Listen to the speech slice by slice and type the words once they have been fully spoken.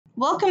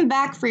Welcome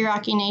back, Free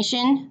Rocky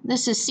Nation.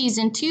 This is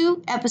Season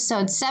 2,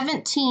 Episode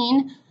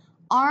 17,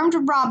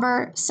 Armed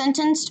Robber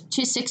Sentenced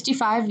to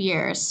 65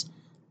 Years.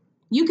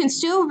 You can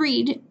still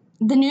read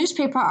the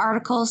newspaper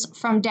articles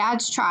from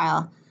Dad's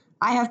trial.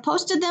 I have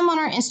posted them on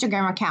our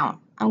Instagram account.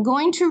 I'm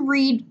going to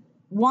read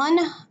one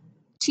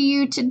to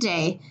you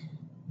today.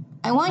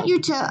 I want you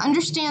to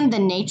understand the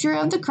nature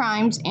of the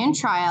crimes and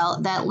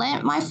trial that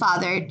led my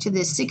father to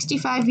this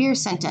 65-year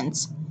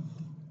sentence.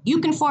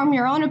 You can form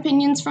your own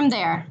opinions from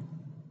there.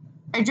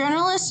 A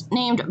journalist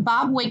named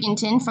Bob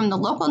Wigginton from the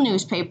local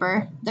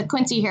newspaper, the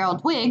Quincy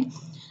Herald-Whig,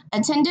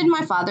 attended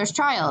my father's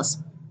trials.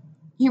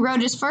 He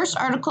wrote his first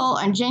article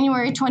on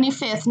January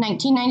 25,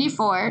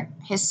 1994,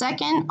 his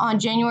second on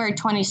January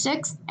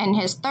 26th, and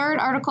his third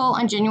article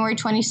on January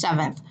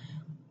 27th.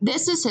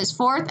 This is his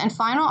fourth and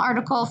final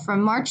article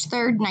from March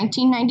 3,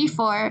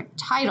 1994,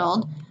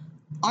 titled,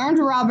 Armed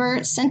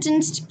Robber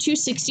Sentenced to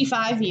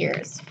 65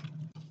 Years.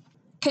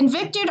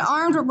 Convicted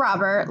armed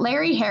robber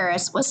Larry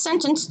Harris was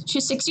sentenced to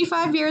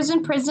 65 years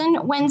in prison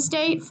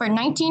Wednesday for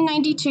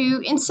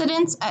 1992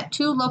 incidents at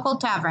two local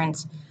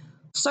taverns.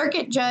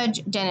 Circuit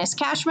Judge Dennis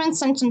Cashman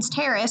sentenced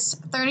Harris,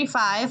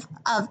 35,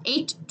 of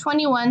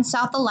 821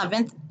 South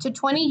 11th to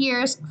 20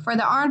 years for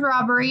the armed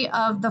robbery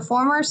of the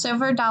former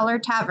Silver Dollar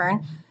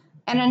Tavern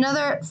and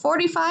another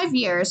 45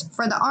 years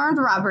for the armed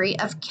robbery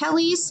of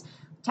Kelly's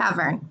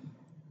Tavern.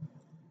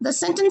 The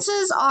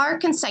sentences are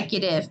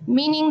consecutive,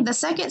 meaning the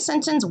second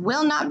sentence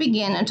will not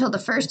begin until the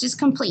first is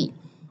complete.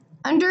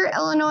 Under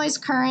Illinois'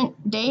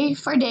 current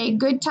day-for-day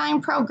good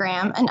time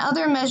program and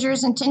other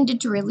measures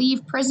intended to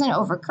relieve prison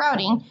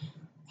overcrowding,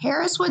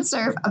 Harris would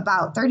serve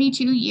about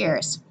 32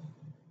 years.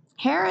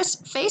 Harris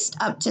faced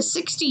up to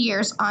 60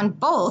 years on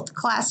both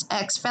Class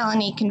X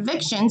felony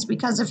convictions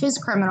because of his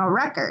criminal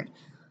record.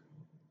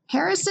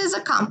 Harris's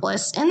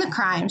accomplice in the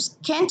crimes,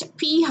 Kent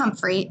P.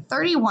 Humphrey,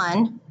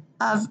 31,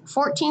 of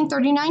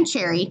 1439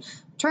 Cherry,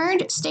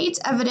 turned state's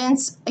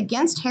evidence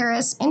against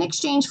Harris in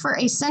exchange for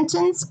a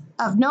sentence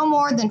of no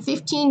more than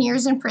 15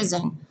 years in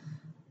prison.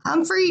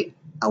 Humphrey,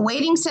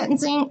 awaiting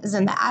sentencing, is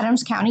in the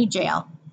Adams County Jail.